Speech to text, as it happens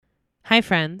Hi,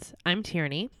 friends. I'm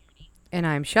Tierney. And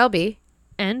I'm Shelby.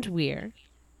 And we're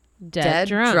Dead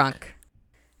Drunk.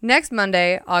 Next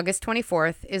Monday, August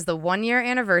 24th, is the 1-year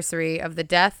anniversary of the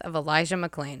death of Elijah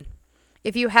McClain.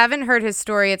 If you haven't heard his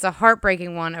story, it's a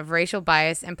heartbreaking one of racial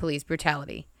bias and police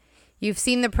brutality. You've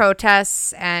seen the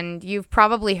protests, and you've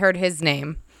probably heard his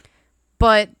name.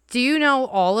 But do you know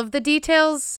all of the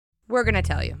details? We're going to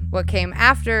tell you what came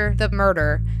after the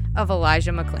murder of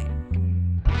Elijah McClain.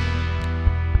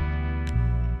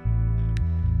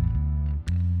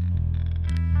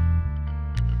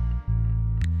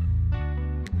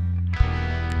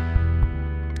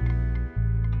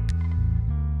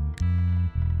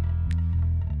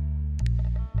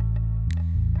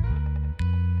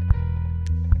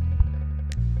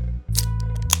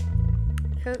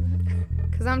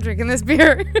 Because I'm drinking this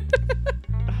beer.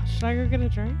 Should I go get a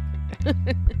drink?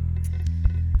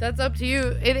 That's up to you.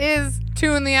 It is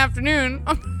 2 p.m.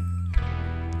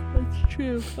 That's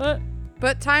true.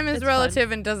 But time is It's relative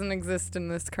fun. and doesn't exist in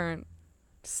this current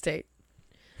state.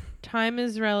 Time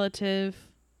is relative.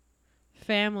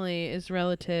 Family is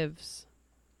relatives.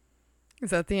 Is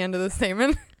that the end of the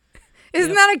statement? Isn't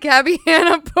Yep. that a Gabby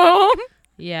Hanna poem?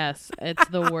 Yes, it's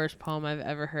the worst poem I've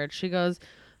ever heard. She goes,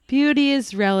 beauty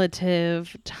is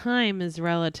relative. Time is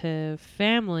relative.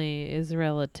 Family is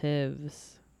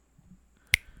relatives.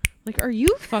 Like, are you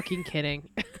fucking kidding?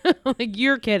 Like,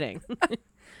 you're kidding.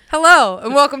 Hello,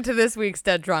 and welcome to this week's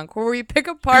Dead Drunk, where we pick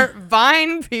apart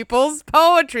Vine people's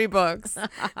poetry books.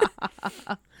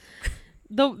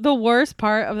 The worst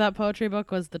part of that poetry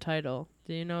book was the title.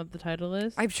 Do you know what the title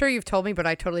is? I'm sure you've told me, but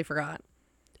I totally forgot.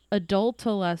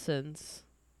 Adultolescence.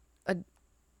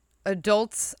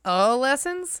 Adults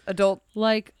lessons?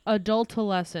 Like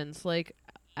adultolescence, like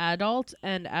adult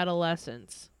and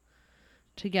adolescence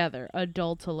together.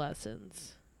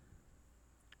 Adultolescence.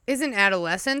 Isn't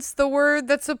adolescence the word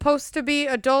that's supposed to be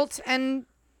adult and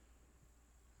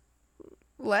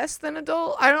less than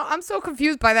adult? I'm so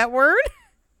confused by that word.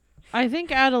 I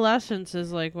think adolescence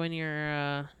is like when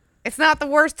you're It's not the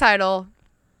worst title,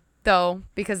 though,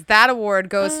 because that award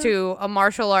goes to A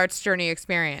Martial Arts Journey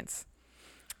Experience.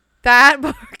 That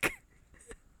book.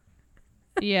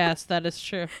 Yes, that is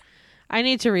true. I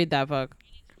need to read that book.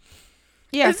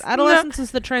 Yes, It's adolescence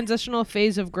is the transitional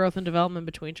phase of growth and development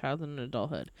between childhood and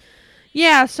adulthood.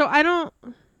 Yeah, so I don't.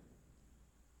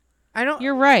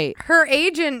 You're right. Her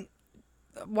agent.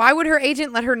 Why would her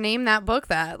agent let her name that book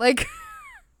that? Like.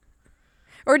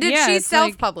 Or did Yeah, she it's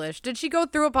like- self-publish? Did she go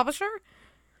through a publisher?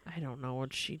 I don't know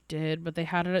what she did, but they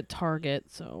had it at Target,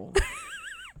 so.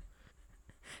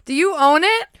 Do you own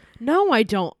it? No, I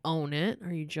don't own it.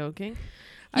 Are you joking?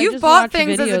 I You've just bought watch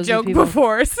things as videos a of joke people-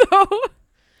 before, so.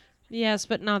 Yes,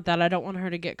 but not that. I don't want her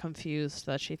to get confused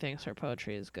that she thinks her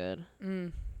poetry is good.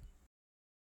 Mm.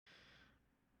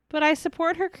 But I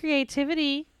support her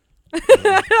creativity.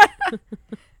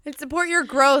 And support your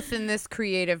growth in this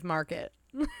creative market.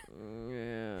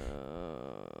 Yeah.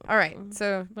 All right,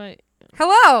 so. But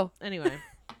Hello! anyway,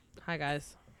 hi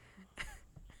guys.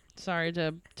 Sorry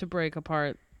to break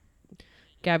apart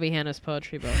Gabby Hanna's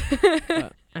poetry book,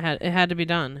 but it had to be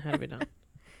done. It had to be done.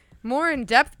 More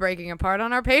in-depth breaking apart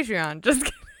on our Patreon. Just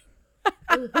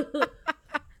kidding.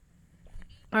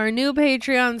 Our new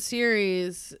Patreon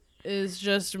series is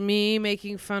just me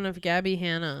making fun of Gabby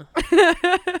Hanna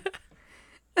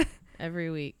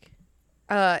every week.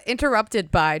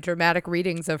 Interrupted by dramatic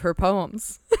readings of her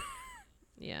poems.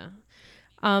 Yeah.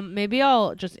 Maybe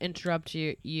I'll just interrupt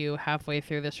you halfway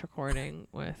through this recording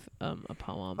with a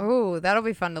poem. Oh, that'll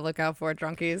be fun to look out for,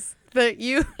 drunkies. That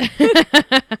you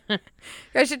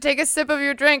guys should take a sip of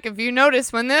your drink if you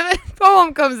notice when the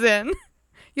poem comes in.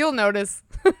 You'll notice.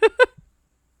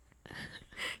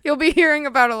 You'll be hearing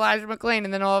about Elijah McClain,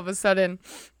 and then all of a sudden,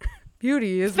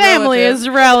 beauty is Family relative. is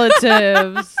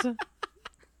relatives.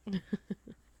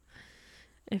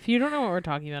 If you don't know what we're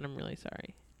talking about, I'm really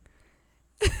sorry.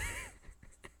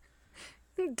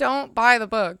 Don't buy the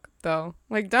book, though.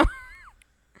 Like, don't.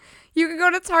 You can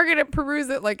go to Target and peruse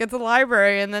it like it's a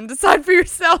library and then decide for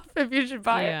yourself if you should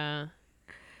buy it. Yeah.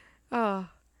 Oh,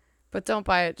 but don't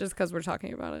buy it just because we're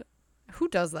talking about it. Who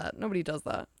does that? Nobody does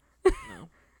that. No.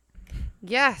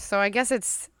 Yeah, so I guess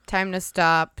it's time to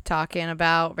stop talking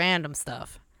about random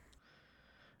stuff.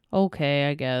 Okay,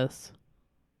 I guess.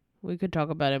 We could talk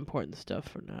about important stuff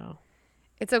for now.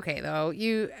 It's okay, though.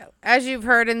 As you've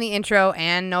heard in the intro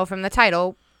and know from the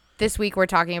title, this week we're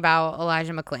talking about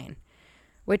Elijah McClain,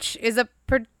 which is a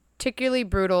particularly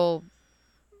brutal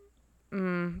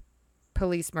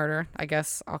police murder, I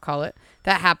guess I'll call it,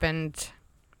 that happened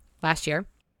last year.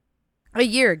 A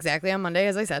year exactly on Monday,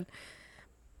 as I said.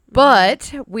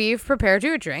 But we've prepared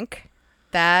you a drink.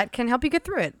 that can help you get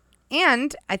through it.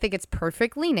 And I think it's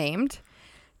perfectly named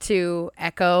to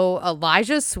echo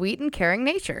Elijah's sweet and caring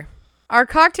nature. Our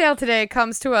cocktail today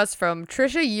comes to us from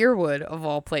Trisha Yearwood, of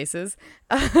all places,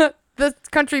 the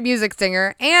country music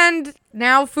singer and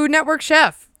now Food Network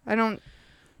chef.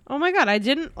 Oh my God, I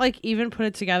didn't even put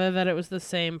it together that it was the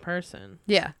same person.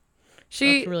 Yeah. That's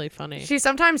really funny. She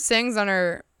sometimes sings on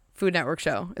her Food Network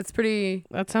show. It's pretty...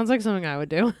 That sounds like something I would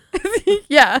do.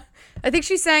 Yeah. I think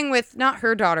she sang with not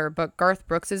her daughter, but Garth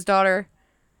Brooks' daughter.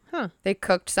 Huh. They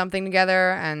cooked something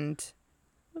together and...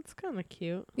 That's kind of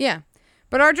cute. Yeah.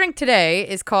 But our drink today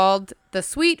is called the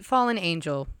Sweet Fallen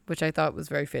Angel, which I thought was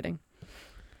very fitting.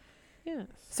 Yes.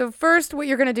 So first, what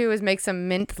you're going to do is make some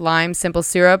mint lime simple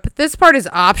syrup. This part is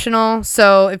optional,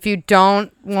 so if you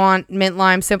don't want mint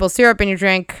lime simple syrup in your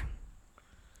drink,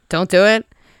 don't do it.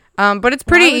 But it's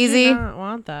pretty easy. Why would you not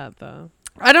want that, though?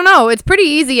 I don't know. It's pretty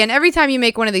easy, and every time you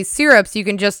make one of these syrups, you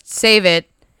can just save it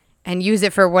and use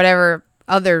it for whatever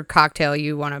other cocktail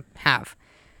you want to have.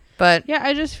 But yeah,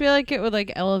 I just feel like it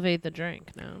would elevate the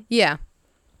drink. No. Yeah,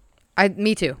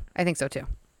 me too. I think so too.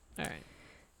 All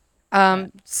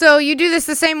right. So you do this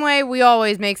the same way we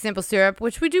always make simple syrup,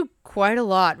 which we do quite a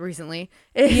lot recently.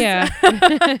 Yeah.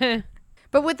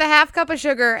 But with the half cup of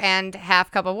sugar and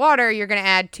half cup of water, you're going to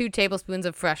add 2 tablespoons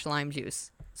of fresh lime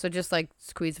juice. So just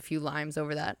squeeze a few limes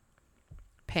over that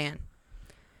pan.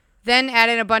 Then add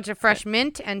in a bunch of fresh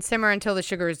mint and simmer until the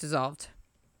sugar is dissolved.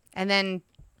 And then,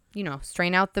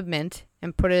 strain out the mint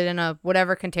and put it in a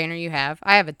whatever container you have.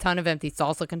 I have a ton of empty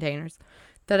salsa containers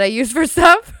that I use for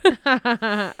stuff.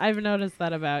 I've noticed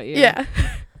that about you. Yeah.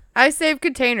 I save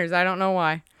containers. I don't know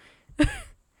why.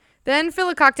 Then fill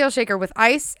a cocktail shaker with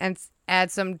ice and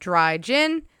add some dry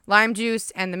gin, lime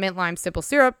juice, and the mint lime simple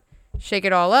syrup. Shake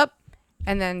it all up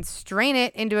and then strain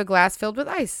it into a glass filled with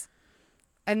ice.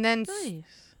 And then Nice.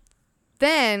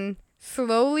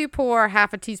 Slowly pour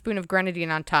half a teaspoon of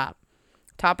grenadine on top.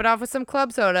 Top it off with some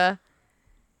club soda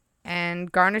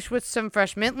and garnish with some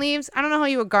fresh mint leaves. I don't know how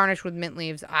you would garnish with mint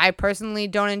leaves. I personally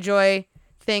don't enjoy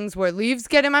things where leaves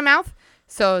get in my mouth,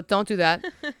 so don't do that.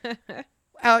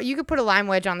 You could put a lime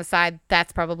wedge on the side.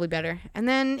 That's probably better. And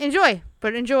then enjoy,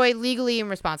 but enjoy legally and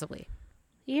responsibly.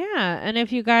 Yeah, and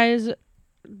if you guys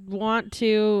want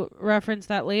to reference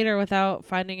that later without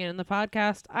finding it in the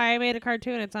podcast, I made a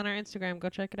cartoon. It's on our Instagram. Go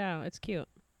check it out. It's cute.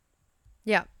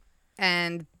 Yeah.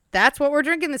 And that's what we're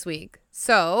drinking this week.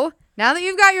 So now that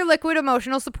you've got your liquid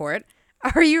emotional support,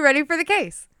 are you ready for the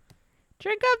case?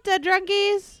 Drink up, dead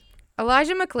drunkies.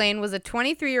 Elijah McClain was a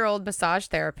 23-year-old massage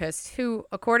therapist who,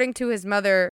 according to his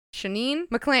mother, Shanine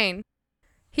McClain,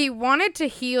 he wanted to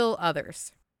heal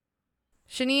others.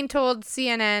 Shanine told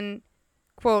CNN,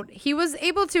 quote, he was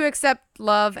able to accept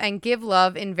love and give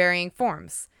love in varying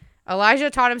forms. Elijah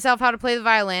taught himself how to play the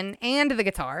violin and the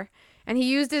guitar, and he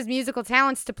used his musical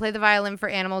talents to play the violin for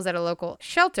animals at a local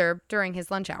shelter during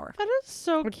his lunch hour. That is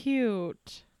so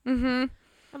cute. Mm-hmm.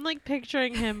 I'm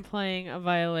picturing him playing a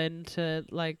violin to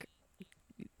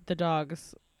the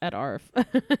dogs at ARF.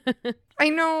 I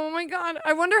know. Oh my God.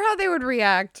 I wonder how they would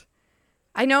react.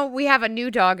 I know we have a new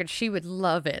dog and she would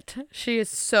love it. She is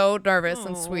so nervous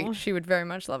and sweet. She would very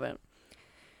much love it.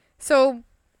 So,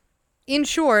 in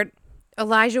short,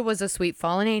 Elijah was a sweet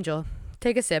fallen angel.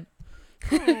 Take a sip.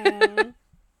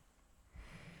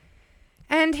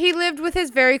 And he lived with his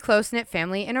very close-knit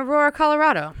family in Aurora,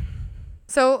 Colorado.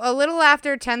 So, a little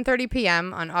after 10:30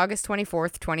 p.m. on August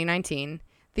 24th, 2019,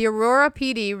 the Aurora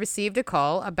PD received a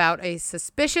call about a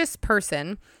suspicious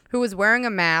person who was wearing a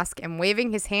mask and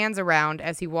waving his hands around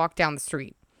as he walked down the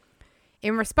street.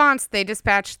 In response, they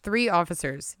dispatched 3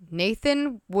 officers,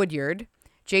 Nathan Woodyard,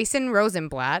 Jason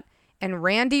Rosenblatt, and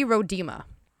Randy Rodema.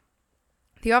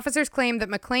 The officers claimed that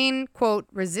McClain, quote,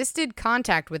 resisted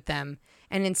contact with them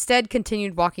and instead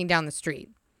continued walking down the street.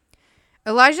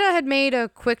 Elijah had made a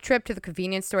quick trip to the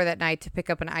convenience store that night to pick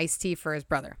up an iced tea for his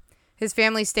brother. His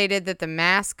family stated that the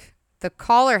mask the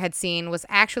caller had seen was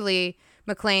actually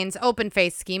McClain's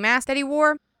open-face ski mask that he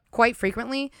wore quite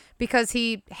frequently because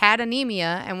he had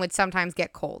anemia and would sometimes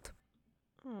get cold.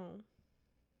 Oh.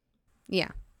 Yeah.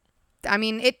 I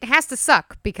mean, it has to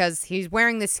suck because he's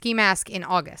wearing this ski mask in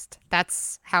August.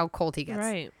 That's how cold he gets.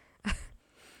 Right.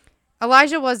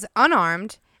 Elijah was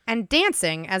unarmed and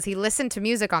dancing as he listened to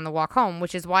music on the walk home,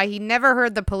 which is why he never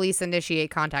heard the police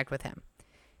initiate contact with him.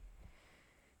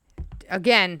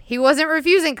 Again, he wasn't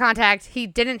refusing contact. He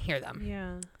didn't hear them.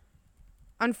 Yeah.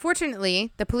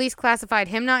 Unfortunately, the police classified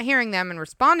him not hearing them and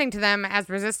responding to them as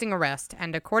resisting arrest,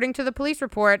 and according to the police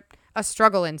report, a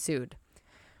struggle ensued.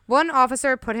 One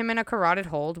officer put him in a carotid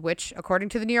hold, which, according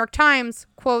to the New York Times,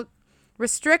 quote,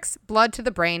 restricts blood to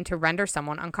the brain to render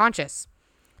someone unconscious.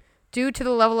 Due to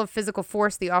the level of physical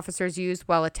force the officers used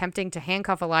while attempting to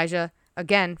handcuff Elijah,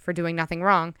 again, for doing nothing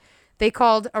wrong, they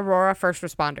called Aurora first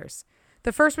responders.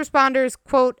 The first responders,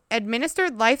 quote,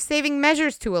 administered life-saving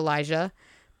measures to Elijah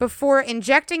before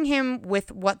injecting him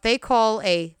with what they call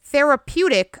a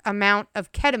therapeutic amount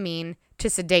of ketamine to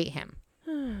sedate him.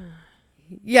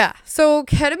 Yeah. So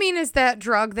ketamine is that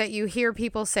drug that you hear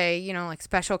people say, you know, like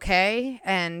Special K,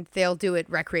 and they'll do it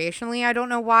recreationally. I don't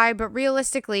know why, but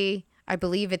realistically, I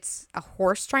believe it's a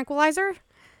horse tranquilizer.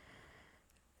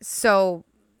 So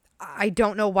I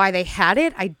don't know why they had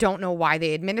it. I don't know why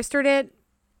they administered it.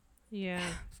 Yeah.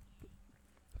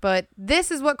 But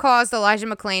this is what caused Elijah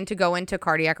McClain to go into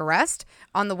cardiac arrest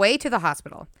on the way to the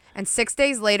hospital. And 6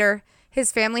 days later,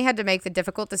 his family had to make the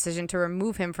difficult decision to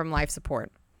remove him from life support.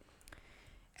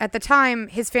 At the time,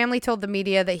 his family told the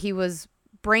media that he was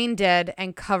brain dead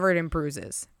and covered in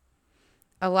bruises.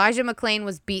 Elijah McClain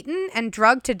was beaten and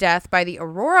drugged to death by the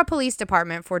Aurora Police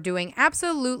Department for doing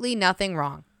absolutely nothing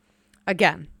wrong.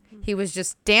 Again, he was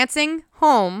just dancing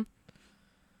home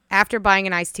after buying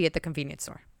an iced tea at the convenience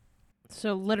store.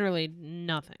 So literally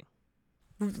nothing.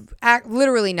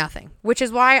 Literally nothing, which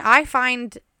is why I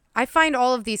find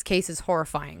all of these cases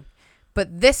horrifying.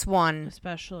 But this one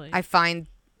Especially. I find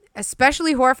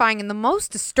especially horrifying and the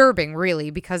most disturbing, really,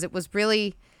 because it was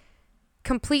really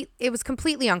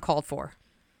completely uncalled for.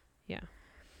 Yeah.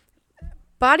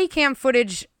 Body cam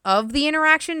footage of the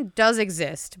interaction does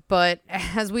exist, but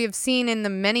as we have seen in the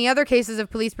many other cases of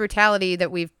police brutality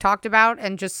that we've talked about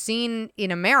and just seen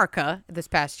in America this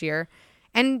past year,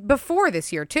 and before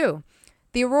this year too,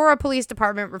 the Aurora Police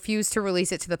Department refused to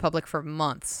release it to the public for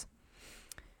months.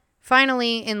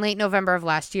 Finally, in late November of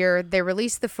last year, they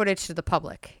released the footage to the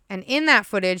public. And in that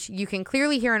footage, you can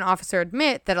clearly hear an officer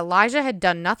admit that Elijah had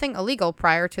done nothing illegal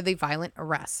prior to the violent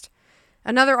arrest.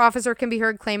 Another officer can be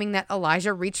heard claiming that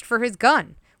Elijah reached for his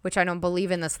gun, which I don't believe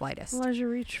in the slightest. Elijah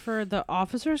reached for the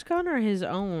officer's gun or his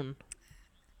own?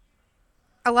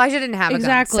 Elijah didn't have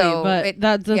exactly, a gun. So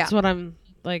but that's what I'm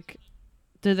like.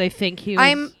 Did they think he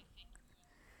was?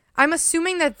 I'm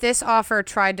assuming that this officer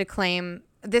tried to claim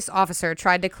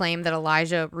that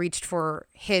Elijah reached for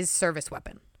his service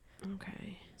weapon.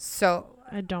 Okay. So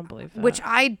I don't believe that. Which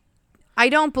I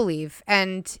don't believe.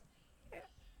 And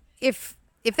if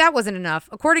that wasn't enough,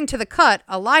 according to The Cut,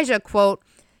 Elijah, quote,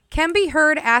 can be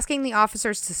heard asking the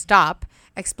officers to stop,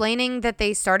 explaining that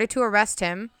they started to arrest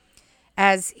him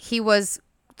as he was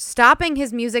stopping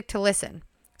his music to listen.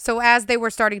 So as they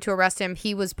were starting to arrest him,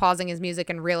 he was pausing his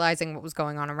music and realizing what was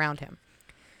going on around him.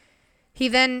 He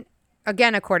then,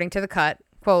 again, according to The Cut,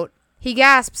 quote, he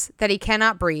gasps that he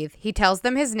cannot breathe. He tells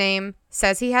them his name,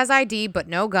 says he has ID but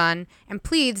no gun, and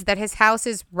pleads that his house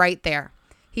is right there.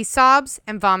 He sobs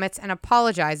and vomits and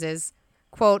apologizes.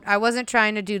 Quote, I wasn't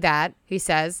trying to do that, he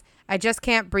says. I just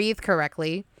can't breathe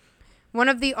correctly. One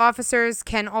of the officers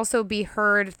can also be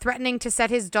heard threatening to set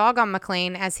his dog on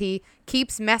McClain as he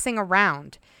keeps messing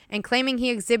around and claiming he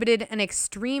exhibited an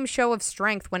extreme show of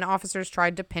strength when officers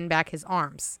tried to pin back his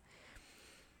arms.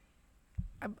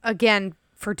 Again,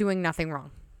 for doing nothing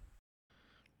wrong.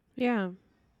 Yeah.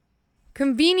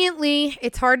 Conveniently,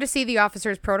 it's hard to see the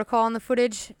officer's protocol in the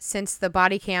footage since the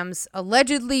body cams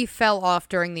allegedly fell off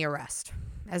during the arrest,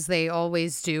 as they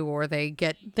always do, or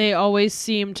they always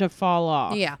seem to fall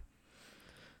off. Yeah.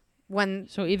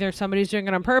 So either somebody's doing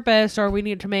it on purpose or we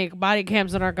need to make body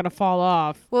cams that aren't going to fall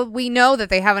off. Well, we know that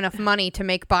they have enough money to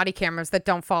make body cameras that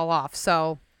don't fall off,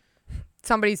 so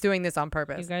somebody's doing this on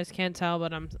purpose. You guys can't tell,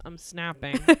 but I'm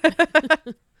snapping.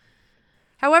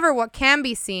 However, what can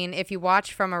be seen if you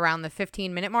watch from around the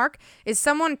 15-minute mark is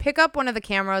someone pick up one of the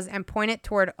cameras and point it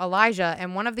toward Elijah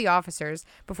and one of the officers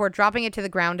before dropping it to the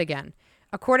ground again.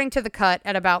 According to The Cut,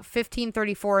 at about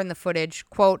 15:34 in the footage,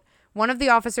 quote, one of the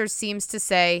officers seems to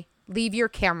say, leave your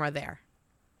camera there.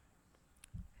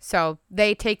 So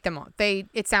they take them off.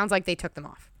 It sounds like they took them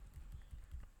off.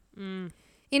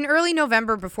 In early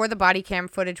November, before the body cam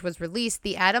footage was released,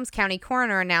 the Adams County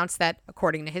coroner announced that,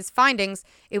 according to his findings,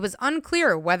 it was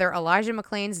unclear whether Elijah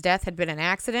McClain's death had been an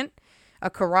accident, a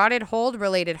carotid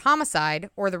hold-related homicide,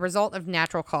 or the result of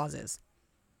natural causes.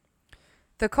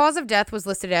 The cause of death was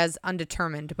listed as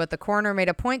undetermined, but the coroner made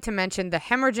a point to mention the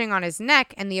hemorrhaging on his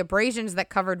neck and the abrasions that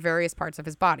covered various parts of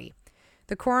his body.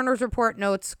 The coroner's report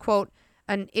notes, quote,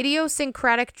 an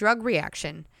idiosyncratic drug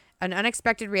reaction, an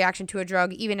unexpected reaction to a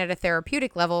drug even at a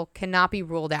therapeutic level, cannot be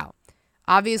ruled out.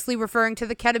 Obviously referring to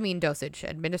the ketamine dosage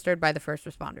administered by the first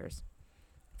responders.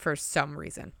 For some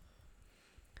reason.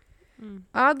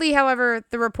 Oddly, however,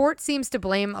 the report seems to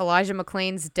blame Elijah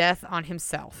McClain's death on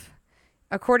himself.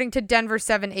 According to Denver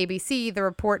 7 ABC, the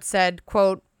report said,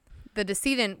 quote, the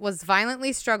decedent was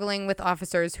violently struggling with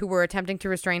officers who were attempting to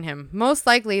restrain him. Most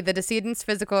likely, the decedent's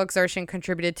physical exertion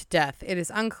contributed to death. It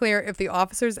is unclear if the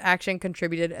officer's action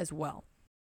contributed as well.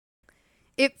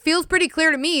 It feels pretty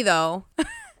clear to me, though.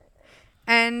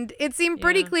 And it seemed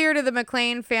pretty clear to the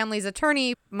McClain family's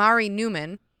attorney, Mari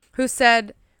Newman, who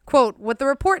said, quote, "What the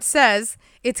report says,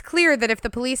 it's clear that if the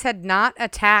police had not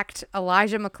attacked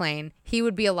Elijah McClain, he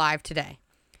would be alive today.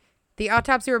 The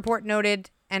autopsy report noted,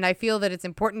 and I feel that it's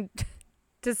important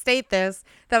to state this,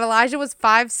 that Elijah was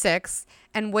 5'6"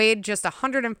 and weighed just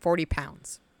 140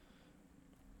 pounds.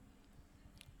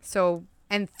 So,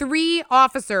 and 3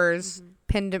 officers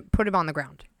put him on the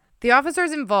ground. The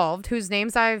officers involved, whose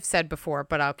names I've said before,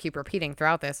 but I'll keep repeating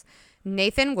throughout this,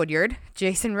 Nathan Woodyard,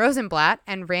 Jason Rosenblatt,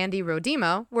 and Randy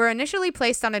Rodimo, were initially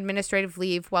placed on administrative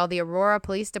leave while the Aurora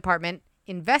Police Department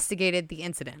investigated the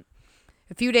incident.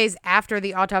 A few days after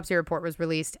the autopsy report was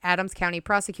released, Adams County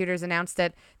prosecutors announced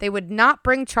that they would not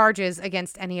bring charges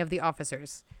against any of the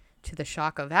officers, to the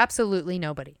shock of absolutely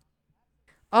nobody.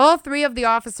 All 3 of the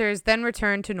officers then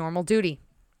returned to normal duty.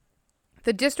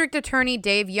 The district attorney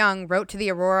Dave Young wrote to the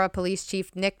Aurora Police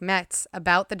Chief Nick Metz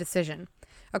about the decision.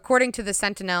 According to the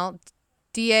Sentinel,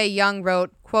 DA Young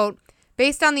wrote, quote,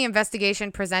 "Based on the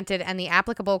investigation presented and the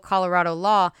applicable Colorado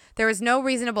law, there is no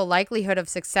reasonable likelihood of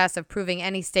success of proving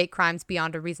any state crimes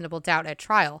beyond a reasonable doubt at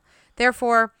trial.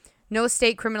 Therefore, no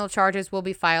state criminal charges will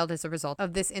be filed as a result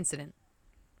of this incident."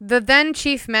 The then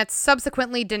Chief Metz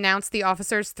subsequently denounced the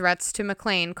officers' threats to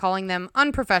McClain, calling them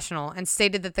unprofessional, and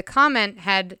stated that the comment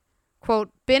had,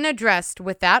 quote, "been addressed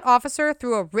with that officer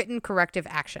through a written corrective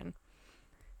action."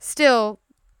 Still,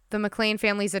 the McClain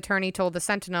family's attorney told the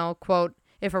Sentinel, quote,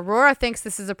 "If Aurora thinks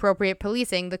this is appropriate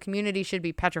policing, the community should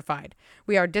be petrified.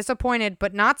 We are disappointed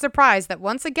but not surprised that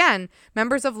once again,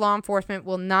 members of law enforcement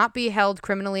will not be held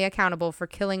criminally accountable for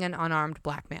killing an unarmed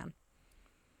black man."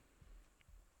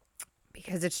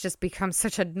 Because it's just become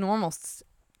such a normal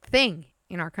thing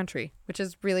in our country, which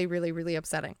is really, really, really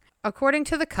upsetting. According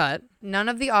to The Cut, none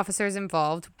of the officers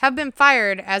involved have been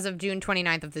fired as of June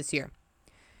 29th of this year.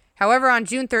 However, on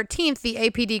June 13th, the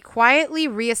APD quietly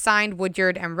reassigned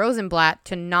Woodyard and Rosenblatt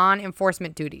to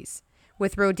non-enforcement duties,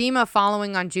 with Rodima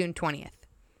following on June 20th.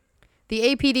 The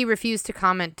APD refused to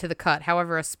comment to The Cut.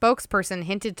 However, a spokesperson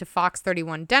hinted to Fox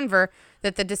 31 Denver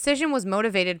that the decision was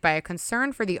motivated by a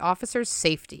concern for the officers'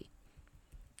 safety,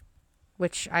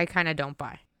 which I kind of don't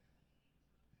buy.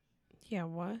 Yeah,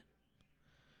 what?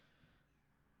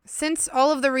 Since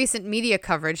all of the recent media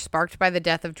coverage sparked by the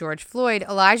death of George Floyd,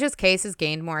 Elijah's case has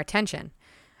gained more attention.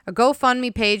 A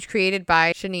GoFundMe page created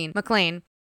by Shanine McClain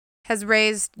has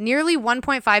raised nearly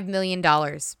 $1.5 million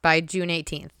by June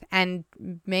 18th and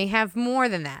may have more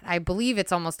than that. I believe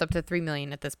it's almost up to $3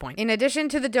 million at this point. In addition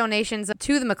to the donations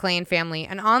to the McClain family,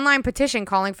 an online petition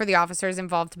calling for the officers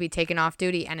involved to be taken off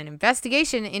duty and an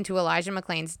investigation into Elijah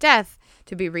McClain's death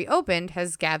to be reopened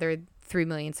has gathered 3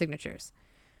 million signatures.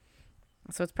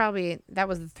 So it's probably, that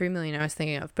was the 3 million I was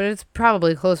thinking of, but it's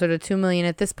probably closer to 2 million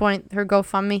at this point, her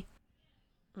GoFundMe.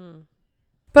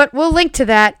 But we'll link to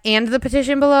that and the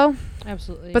petition below.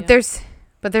 Absolutely. But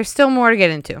there's still more to get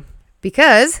into,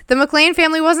 because the McClain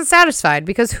family wasn't satisfied,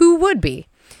 because who would be,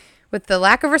 with the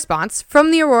lack of response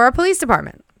from the Aurora Police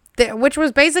Department, which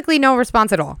was basically no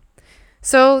response at all.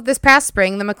 So this past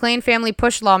spring, the McClain family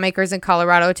pushed lawmakers in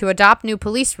Colorado to adopt new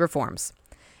police reforms.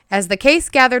 As the case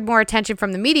gathered more attention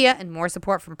from the media and more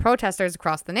support from protesters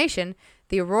across the nation,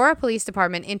 the Aurora Police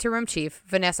Department interim chief,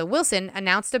 Vanessa Wilson,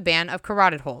 announced a ban of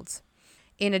carotid holds.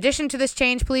 In addition to this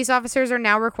change, police officers are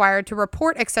now required to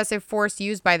report excessive force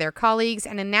used by their colleagues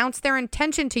and announce their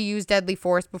intention to use deadly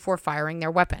force before firing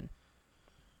their weapon.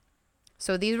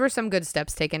 So these were some good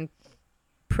steps taken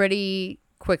pretty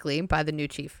quickly by the new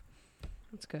chief.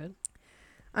 That's good.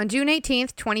 On June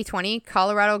 18th, 2020,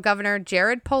 Colorado Governor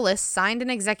Jared Polis signed an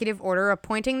executive order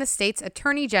appointing the state's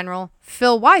Attorney General,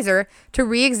 Phil Weiser, to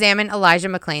re-examine Elijah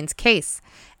McClain's case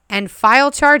and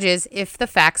file charges if the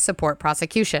facts support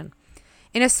prosecution.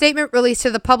 In a statement released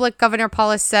to the public, Governor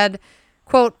Polis said,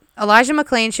 quote, "Elijah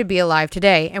McClain should be alive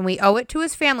today, and we owe it to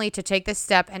his family to take this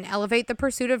step and elevate the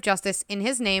pursuit of justice in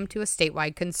his name to a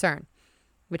statewide concern,"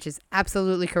 which is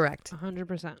absolutely correct.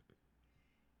 100%.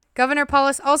 Governor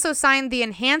Polis also signed the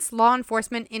Enhanced Law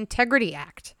Enforcement Integrity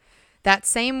Act that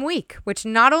same week, which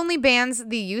not only bans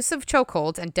the use of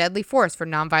chokeholds and deadly force for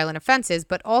nonviolent offenses,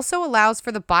 but also allows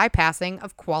for the bypassing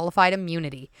of qualified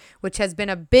immunity, which has been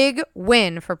a big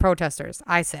win for protesters,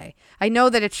 I say. I know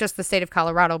that it's just the state of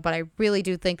Colorado, but I really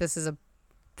do think this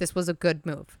was a good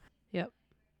move. Yep.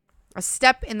 A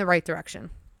step in the right direction.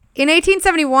 In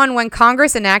 1871, when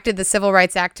Congress enacted the Civil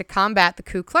Rights Act to combat the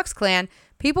Ku Klux Klan,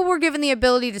 People were given the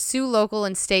ability to sue local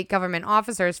and state government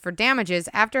officers for damages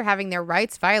after having their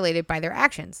rights violated by their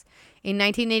actions. In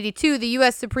 1982, the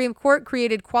U.S. Supreme Court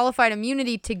created qualified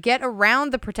immunity to get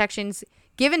around the protections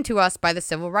given to us by the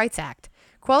Civil Rights Act.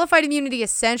 Qualified immunity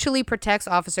essentially protects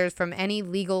officers from any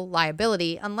legal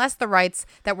liability unless the rights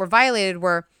that were violated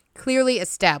were clearly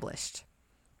established.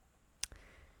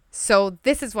 So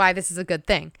this is why this is a good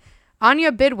thing.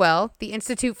 Anya Bidwell, the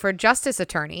Institute for Justice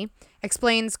attorney,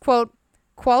 explains, quote,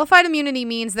 qualified immunity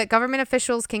means that government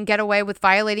officials can get away with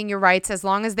violating your rights as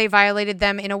long as they violated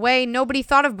them in a way nobody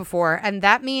thought of before, and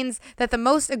that means that the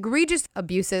most egregious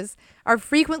abuses are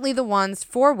frequently the ones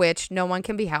for which no one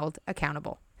can be held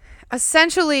accountable.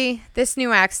 Essentially, this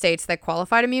new act states that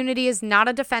qualified immunity is not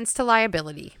a defense to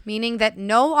liability, meaning that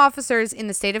no officers in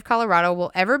the state of Colorado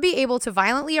will ever be able to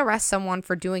violently arrest someone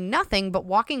for doing nothing but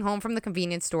walking home from the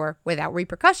convenience store without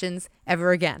repercussions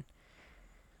ever again.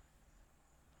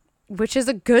 Which is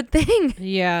a good thing.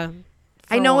 Yeah.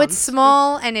 I know it's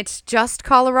small and it's just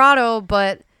Colorado,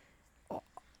 but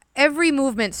every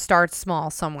movement starts small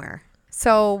somewhere.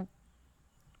 So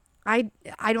I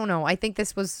don't know. I think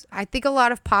a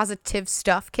lot of positive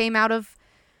stuff came out of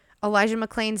Elijah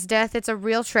McClain's death. It's a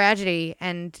real tragedy,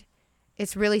 and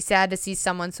it's really sad to see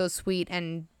someone so sweet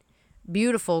and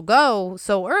beautiful go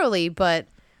so early, but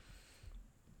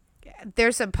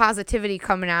there's some positivity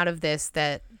coming out of this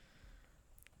that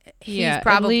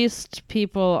at least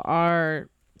people are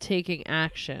taking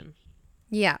action.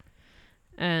 Yeah.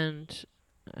 And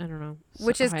I don't know.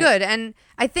 Which is good. And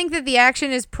I think that the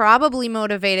action is probably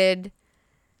motivated,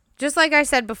 just like I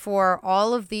said before,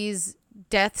 all of these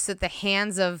deaths at the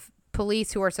hands of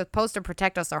police who are supposed to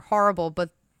protect us are horrible,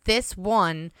 but this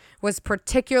one was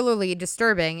particularly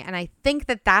disturbing. And I think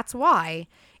that that's why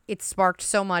it sparked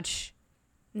so much,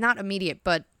 not immediate,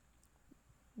 but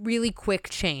really quick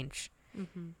change.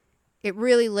 Mm-hmm. It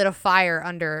really lit a fire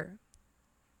under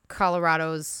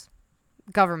Colorado's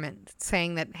government,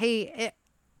 saying that, hey,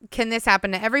 can this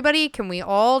happen to everybody? Can we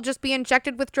all just be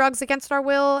injected with drugs against our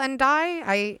will and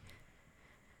die?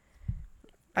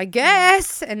 I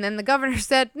guess. And then the governor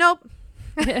said, nope.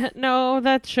 No,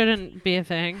 that shouldn't be a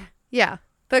thing. Yeah.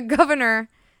 The governor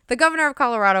of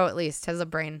Colorado, at least, has a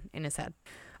brain in his head.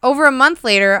 Over a month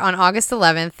later, on August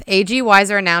 11th, A.G.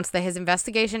 Weiser announced that his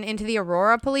investigation into the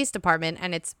Aurora Police Department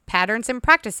and its patterns and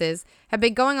practices had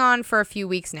been going on for a few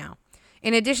weeks now.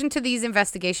 In addition to these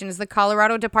investigations, the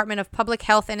Colorado Department of Public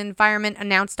Health and Environment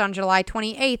announced on July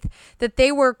 28th that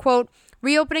they were, quote,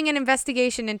 reopening an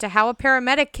investigation into how a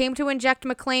paramedic came to inject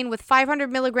McClain with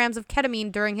 500 milligrams of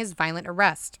ketamine during his violent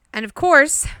arrest. And of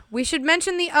course, we should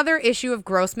mention the other issue of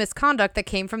gross misconduct that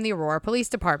came from the Aurora Police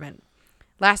Department.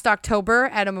 Last October,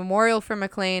 at a memorial for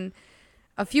McClain,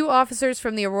 a few officers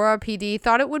from the Aurora PD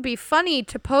thought it would be funny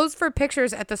to pose for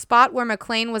pictures at the spot where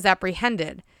McClain was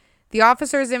apprehended. The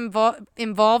officers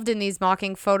involved in these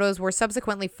mocking photos were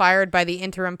subsequently fired by the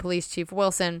interim police chief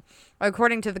Wilson.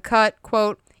 According to The Cut,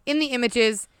 quote, in the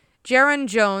images, Jaron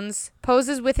Jones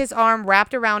poses with his arm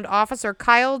wrapped around Officer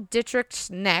Kyle Dietrich's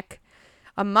neck,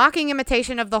 a mocking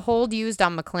imitation of the hold used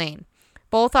on McClain.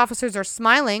 Both officers are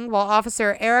smiling, while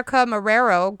Officer Erica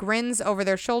Marrero grins over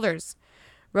their shoulders.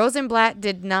 Rosenblatt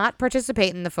did not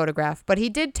participate in the photograph, but he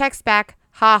did text back,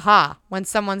 ha ha, when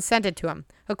someone sent it to him,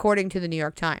 according to the New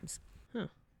York Times. Huh.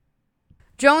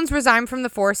 Jones resigned from the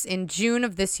force in June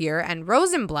of this year, and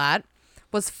Rosenblatt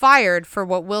was fired for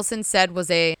what Wilson said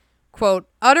was a, quote,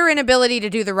 utter inability to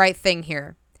do the right thing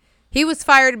here. He was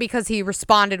fired because he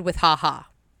responded with ha ha.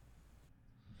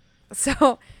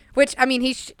 So, which, I mean,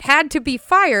 he had to be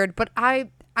fired, but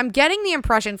I'm getting the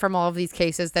impression from all of these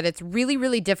cases that it's really,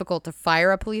 really difficult to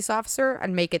fire a police officer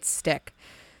and make it stick.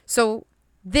 So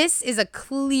this is a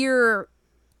clear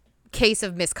case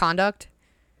of misconduct,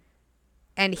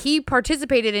 and he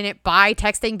participated in it by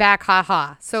texting back,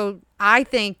 haha. So I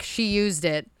think she used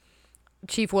it.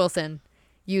 Chief Wilson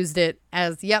used it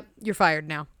as, yep, you're fired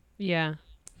now. Yeah.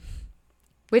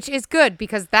 Which is good,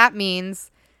 because that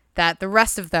means that the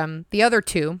rest of them, the other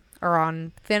two, are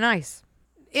on thin ice.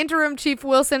 Interim Chief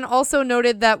Wilson also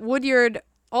noted that Woodyard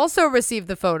also received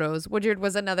the photos. Woodyard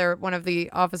was another one of the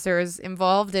officers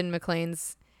involved in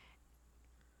McClain's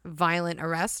violent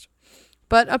arrest.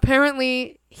 But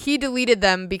apparently he deleted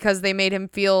them because they made him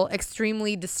feel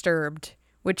extremely disturbed,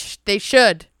 which they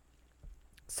should.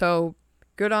 So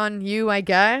good on you, I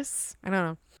guess. I don't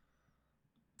know.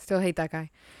 Still hate that guy.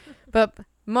 But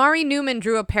Mari Newman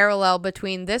drew a parallel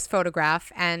between this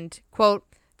photograph and, quote,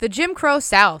 the Jim Crow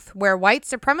South, where white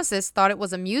supremacists thought it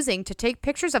was amusing to take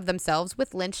pictures of themselves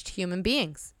with lynched human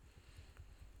beings.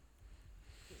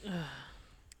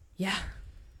 Yeah.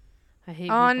 I hate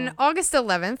On people. August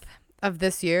 11th, of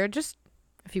this year, just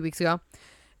a few weeks ago,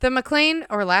 the McLean,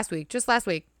 or last week, just last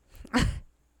week,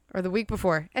 or the week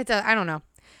before. I don't know.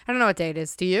 I don't know what day it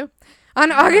is. Do you?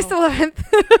 On August 11th.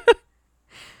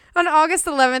 On August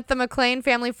 11th, the McLean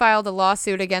family filed a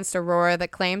lawsuit against Aurora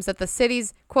that claims that the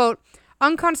city's, quote,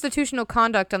 unconstitutional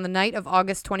conduct on the night of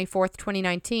August 24th,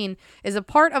 2019 is a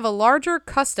part of a larger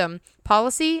custom,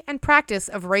 policy, and practice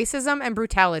of racism and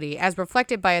brutality as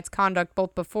reflected by its conduct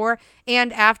both before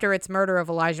and after its murder of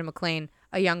Elijah McClain,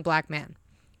 a young black man.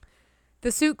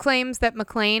 The suit claims that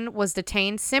McLean was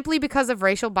detained simply because of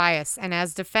racial bias, and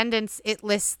as defendants, it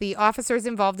lists the officers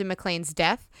involved in McLean's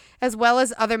death, as well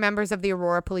as other members of the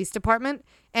Aurora Police Department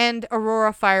and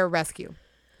Aurora Fire Rescue,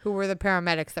 who were the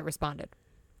paramedics that responded.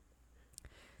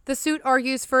 The suit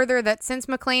argues further that since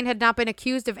McLean had not been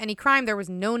accused of any crime, there was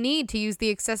no need to use the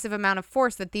excessive amount of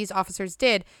force that these officers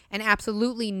did, and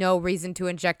absolutely no reason to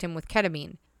inject him with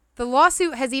ketamine. The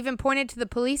lawsuit has even pointed to the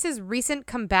police's recent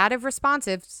combative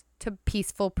responses to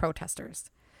peaceful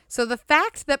protesters. So the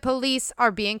fact that police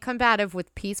are being combative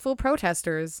with peaceful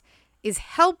protesters is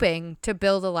helping to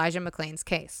build Elijah McClain's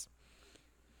case.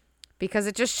 Because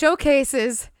it just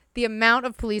showcases the amount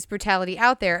of police brutality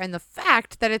out there and the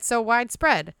fact that it's so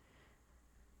widespread.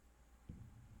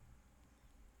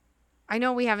 I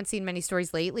know we haven't seen many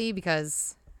stories lately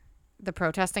because the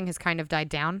protesting has kind of died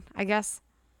down, I guess,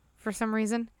 for some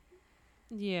reason.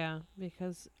 Yeah,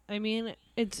 because, I mean,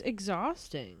 it's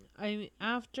exhausting. I mean,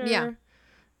 after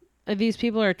these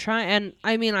people are trying, and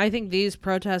I mean, I think these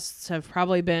protests have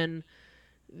probably been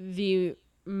the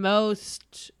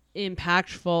most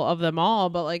impactful of them all,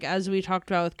 but like, as we talked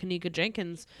about with Kanika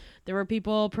Jenkins, there were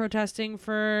people protesting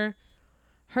for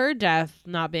her death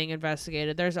not being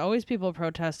investigated. There's always people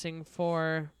protesting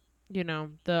for, you know,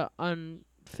 the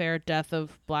unfair death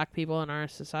of black people in our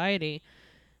society.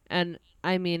 And,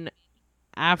 I mean,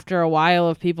 after a while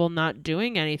of people not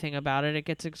doing anything about it, it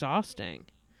gets exhausting.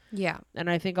 Yeah. And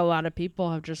I think a lot of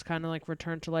people have just kind of like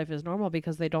returned to life as normal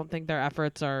because they don't think their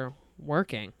efforts are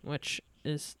working, which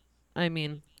is, I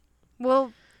mean...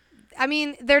 Well, I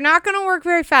mean, they're not going to work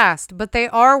very fast, but they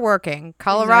are working.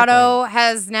 Colorado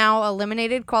has now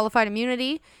eliminated qualified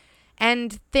immunity,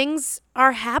 and things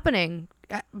are happening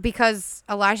because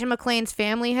Elijah McClain's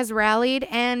family has rallied,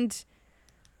 and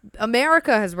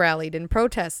America has rallied in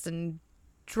protests and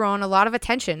drawn a lot of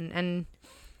attention. And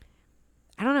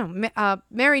I don't know,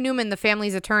 Mary Newman, the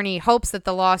family's attorney, hopes that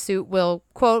the lawsuit will,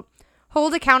 quote,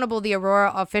 hold accountable the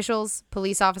Aurora officials,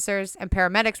 police officers, and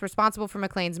paramedics responsible for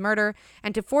McClain's murder,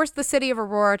 and to force the city of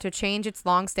Aurora to change its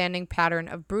long-standing pattern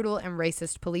of brutal and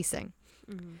racist policing.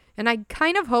 Mm-hmm. And I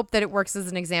kind of hope that it works as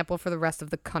an example for the rest of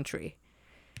the country.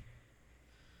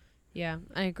 Yeah,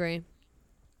 I agree.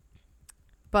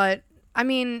 But, I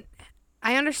mean,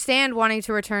 I understand wanting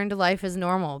to return to life as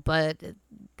normal, but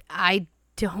I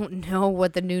don't know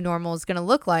what the new normal is going to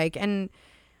look like. And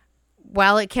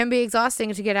while it can be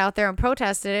exhausting to get out there and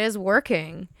protest, it is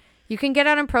working. You can get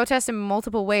out and protest in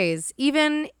multiple ways,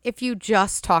 even if you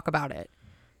just talk about it.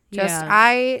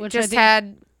 I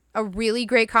had a really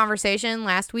great conversation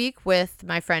last week with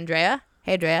my friend Drea.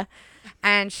 Hey, Drea.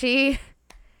 And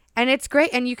it's great.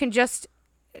 And you can just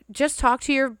talk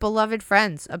to your beloved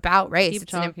friends about race.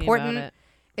 It's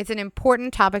an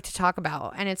important topic to talk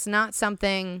about. And it's not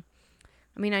something...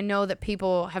 I mean, I know that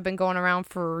people have been going around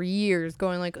for years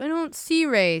going like, I don't see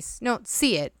race. No,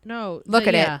 see it. No. Look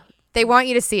at it. They want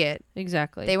you to see it.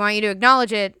 Exactly. They want you to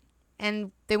acknowledge it,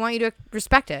 and they want you to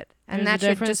respect it. And There's that a should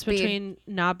difference just be... between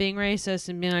not being racist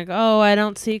and being like, oh, I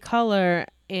don't see color,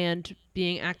 and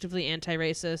being actively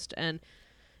anti-racist and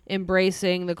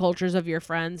embracing the cultures of your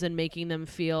friends and making them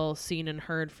feel seen and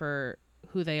heard for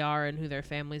who they are and who their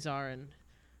families are and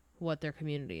what their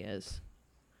community is.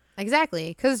 Exactly.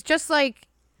 Because just like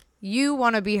you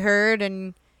want to be heard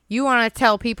and you want to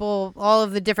tell people all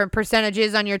of the different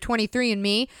percentages on your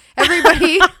 23andMe,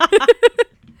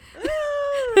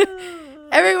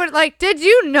 everyone, like, did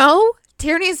you know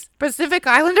Tierney's Pacific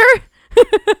Islander?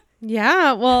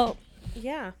 Yeah, well,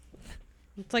 yeah.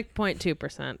 It's like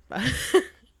 0.2%.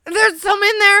 There's some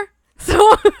in there.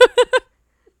 So,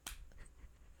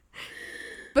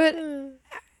 but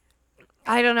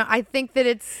I don't know. I think that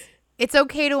it's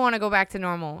okay to want to go back to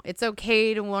normal. It's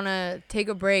okay to want to take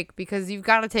a break because you've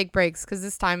got to take breaks because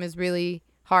this time is really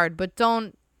hard. But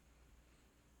don't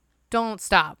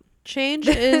stop. Change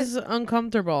is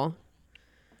uncomfortable,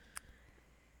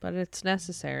 but it's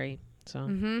necessary.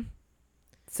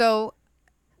 So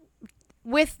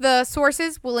with the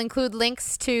sources, we'll include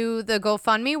links to the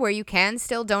GoFundMe where you can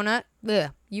still donate.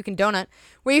 Where you can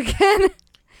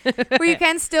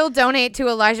still donate to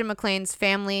Elijah McClain's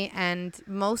family, and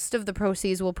most of the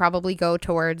proceeds will probably go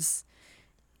towards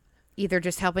either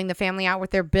just helping the family out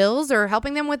with their bills or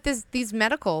helping them with these these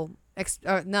legal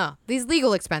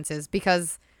expenses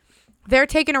because they're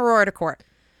taking Aurora to court.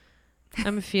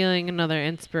 I'm feeling another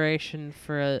inspiration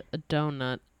for a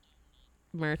donut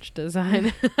merch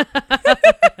design.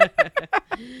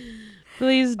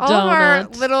 Please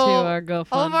donate to our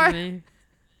GoFundMe.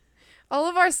 All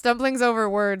of our stumblings over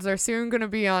words are soon going to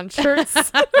be on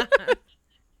shirts.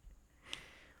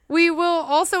 We will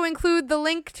also include the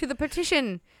link to the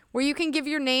petition where you can give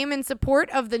your name in support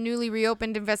of the newly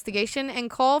reopened investigation and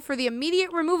call for the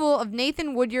immediate removal of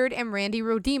Nathan Woodyard and Randy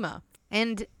Rodema.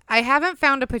 And I haven't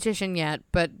found a petition yet,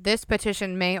 but this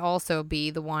petition may also be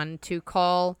the one to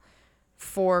call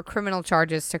for criminal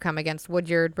charges to come against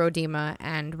Woodyard, Rodema,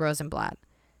 and Rosenblatt.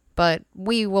 But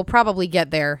we will probably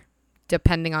get there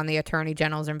depending on the Attorney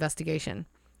General's investigation,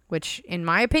 which, in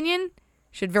my opinion,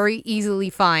 should very easily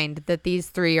find that these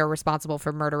three are responsible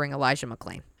for murdering Elijah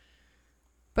McClain.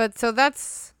 But so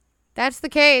that's the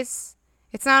case.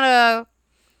 It's not a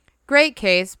great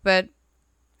case, but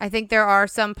I think there are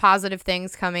some positive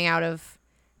things coming out of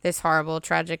this horrible,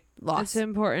 tragic loss. It's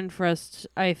important for us,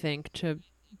 I think, to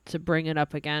bring it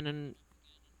up again and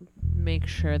make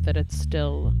sure that it's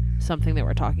still something that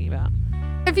we're talking about.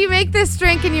 If you make this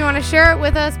drink and you want to share it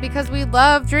with us because we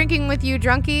love drinking with you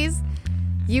drunkies,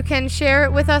 you can share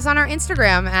it with us on our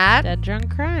Instagram at Dead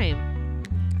Drunk Crime.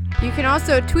 You can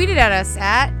also tweet it at us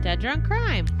at Dead Drunk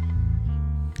Crime.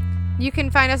 You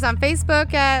can find us on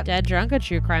Facebook at Dead Drunk, a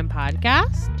true crime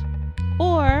podcast,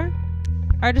 or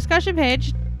our discussion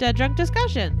page, Dead Drunk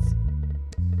Discussions,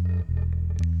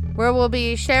 where we'll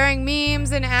be sharing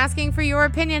memes and asking for your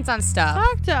opinions on stuff.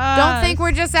 Talk to us. Don't think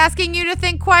we're just asking you to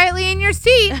think quietly in your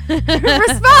seat.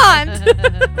 Respond.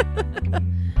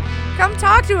 Come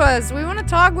talk to us. We want to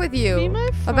talk with you. Be my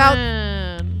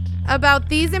friend. About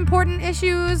these important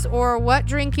issues or what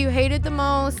drink you hated the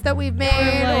most that we've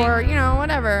made or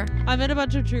whatever. I'm in a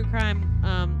bunch of true crime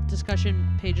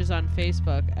discussion pages on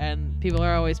Facebook, and people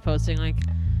are always posting like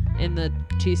in the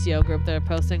TCO group, they're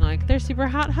posting like their super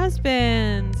hot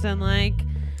husbands and like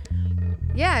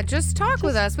just talk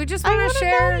with us. We just want to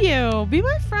share. Know you. Be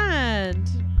my friend.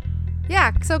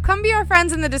 Yeah, so come be our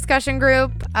friends in the discussion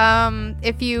group.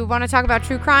 If you want to talk about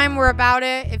true crime, we're about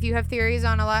it. If you have theories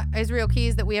on Israel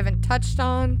Keys that we haven't touched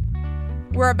on,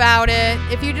 we're about it.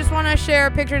 If you just want to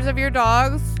share pictures of your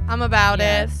dogs, I'm about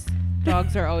it.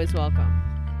 Dogs are always welcome.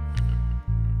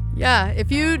 Yeah,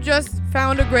 if you just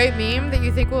found a great meme that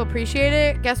you think we'll appreciate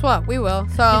it, guess what? We will.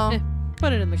 So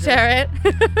put it in the group. Share it.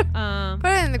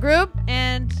 Put it in the group.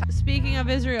 And speaking of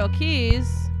Israel Keys,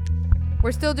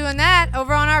 we're still doing that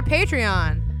over on our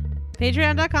Patreon.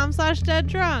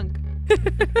 Patreon.com/deaddrunk.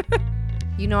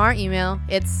 You know our email.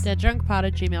 It's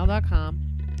deaddrunkpod@gmail.com.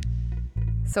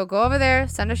 So go over there,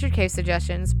 send us your case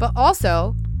suggestions, but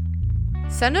also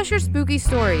send us your spooky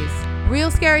stories.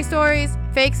 Real scary stories,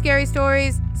 fake scary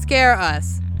stories. Scare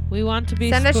us. We want to be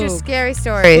Send spooked. us your scary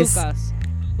stories. Spook us.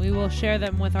 We will share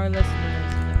them with our listeners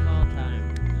at all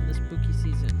time in the spooky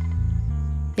season.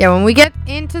 Yeah, when we get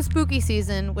into spooky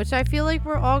season, which I feel like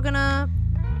we're all gonna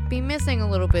be missing a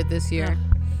little bit this year.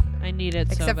 I need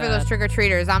it Except so for bad. those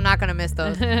trick-or-treaters. I'm not gonna miss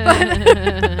those.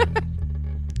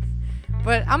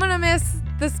 But I'm gonna miss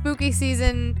the spooky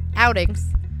season outings.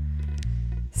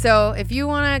 So if you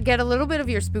want to get a little bit of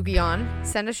your spooky on,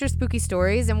 send us your spooky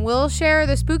stories, and we'll share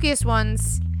the spookiest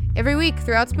ones every week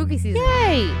throughout spooky season.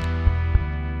 Yay!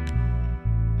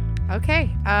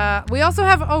 Okay. We also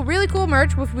have really cool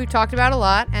merch, which we've talked about a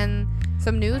lot, and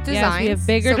some new designs. Yes, we have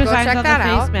bigger so go designs check on the that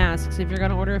face out. masks. If you're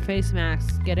going to order a face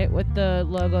mask, get it with the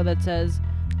logo that says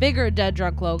bigger Dead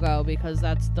Drunk logo, because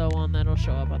that's the one that'll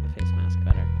show up on the face mask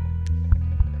better.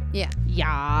 Yeah.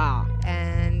 Yeah.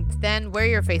 And then wear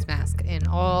your face mask in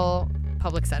all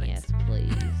public settings. Yes,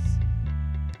 please.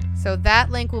 So that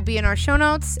link will be in our show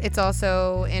notes. It's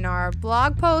also in our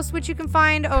blog post, which you can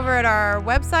find over at our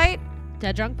website.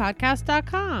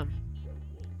 deaddrunkpodcast.com.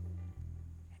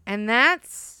 And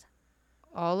that's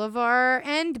all of our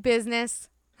end business.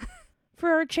 For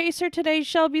our chaser today,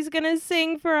 Shelby's going to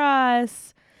sing for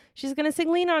us. She's going to sing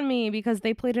Lean on Me because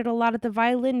they played it a lot at the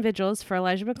violin vigils for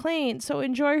Elijah McClain. So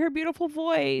enjoy her beautiful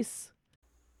voice.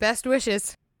 Best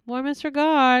wishes. Warmest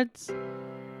regards.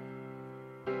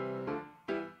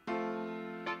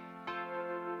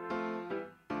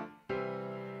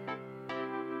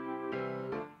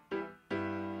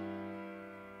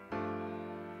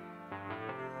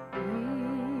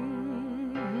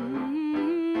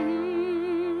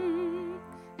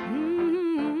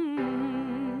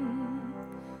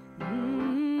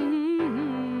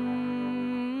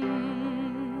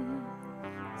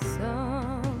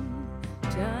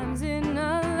 Sometimes in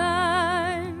our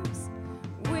lives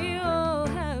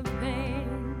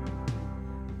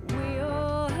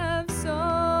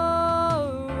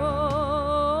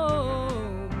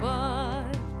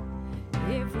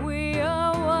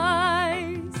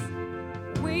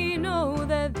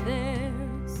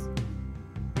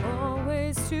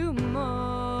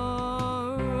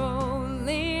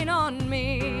on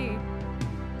me.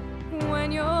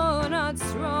 When you're not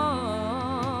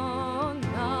strong,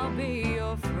 I'll be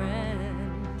your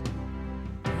friend.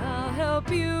 I'll help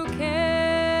you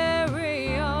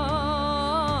carry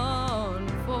on,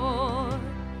 for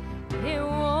it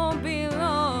won't be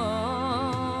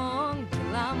long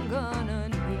till I'm gonna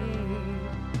need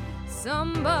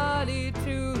somebody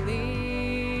to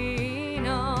lean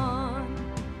on.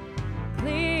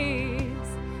 Please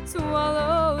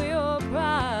swallow your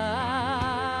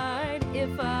pride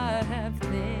if I have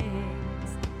things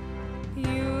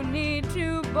you need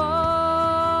to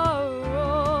borrow,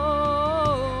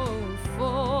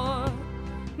 for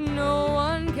no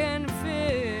one can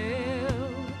fill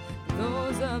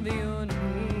those of your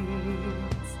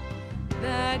needs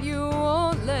that you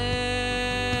won't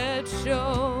let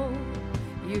show.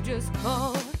 You just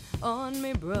call on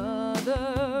me,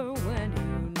 brother, when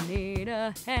you need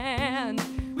a hand.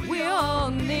 We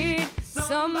all need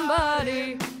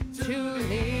somebody to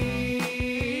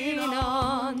lean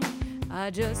on.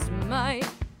 I just might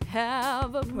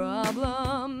have a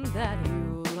problem that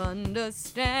you'll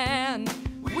understand.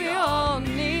 We all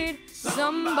need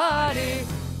somebody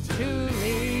to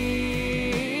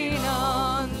lean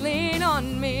on. Lean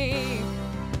on me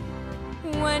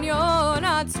when you're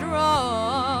not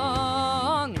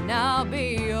strong, and I'll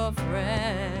be your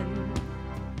friend.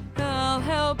 I'll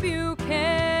help you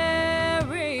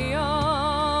carry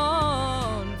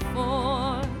on,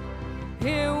 for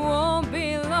it won't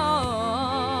be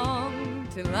long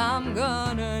till I'm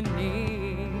gonna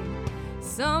need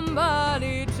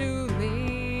somebody to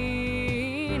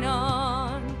lean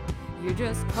on. You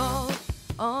just call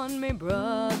on me,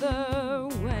 brother,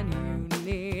 when you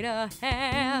need a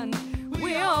hand.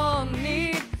 We all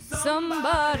need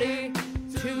somebody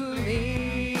to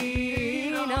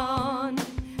lean on.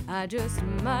 I just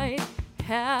might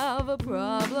have a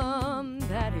problem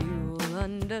that you'll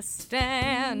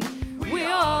understand. We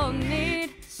all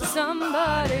need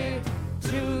somebody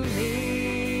to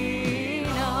lean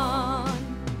on.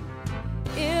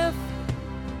 If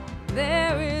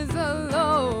there is a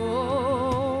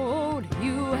load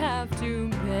you have to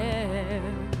bear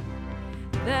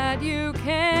that you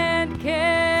can't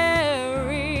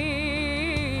carry,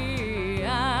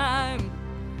 I'm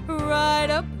right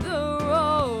up the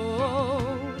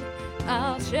road.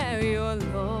 I'll share your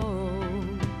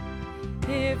load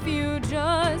if you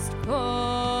just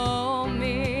call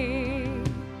me.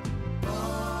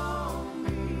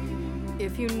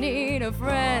 If you need a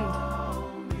friend,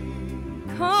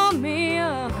 call me.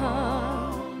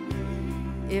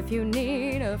 If you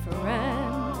need a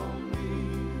friend,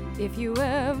 if you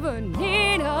ever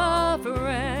need a friend,